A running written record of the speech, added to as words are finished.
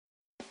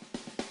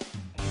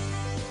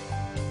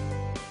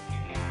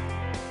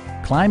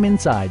climb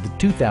inside the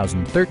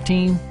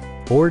 2013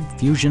 Ford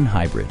Fusion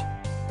Hybrid.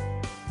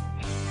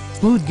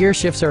 Smooth gear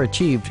shifts are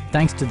achieved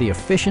thanks to the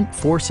efficient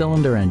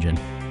 4-cylinder engine.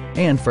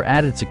 And for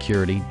added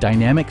security,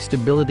 dynamic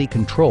stability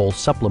control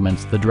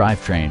supplements the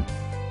drivetrain.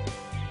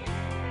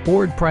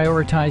 Ford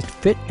prioritized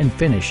fit and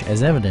finish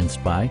as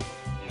evidenced by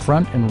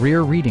front and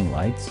rear reading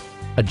lights,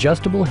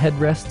 adjustable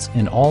headrests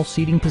in all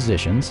seating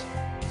positions,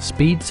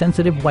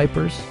 speed-sensitive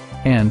wipers,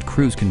 and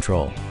cruise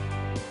control.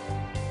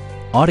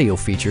 Audio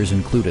features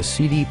include a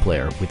CD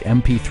player with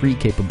MP3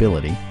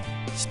 capability,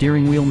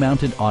 steering wheel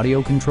mounted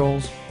audio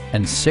controls,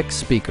 and 6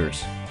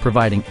 speakers,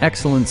 providing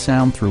excellent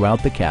sound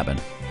throughout the cabin.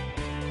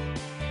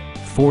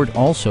 Ford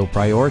also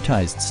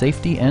prioritized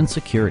safety and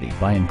security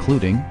by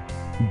including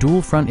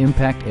dual front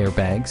impact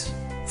airbags,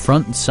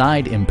 front and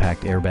side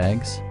impact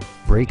airbags,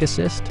 brake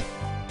assist,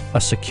 a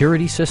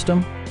security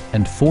system,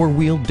 and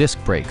 4-wheel disc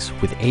brakes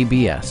with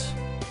ABS.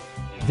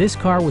 This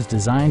car was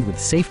designed with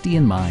safety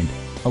in mind,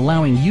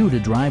 allowing you to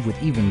drive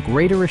with even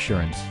greater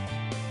assurance.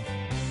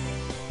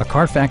 A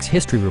Carfax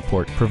history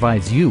report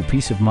provides you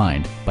peace of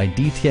mind by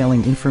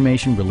detailing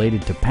information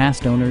related to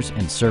past owners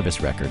and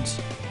service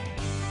records.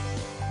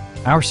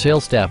 Our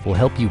sales staff will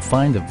help you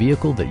find the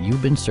vehicle that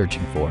you've been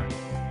searching for.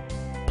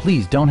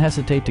 Please don't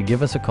hesitate to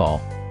give us a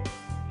call.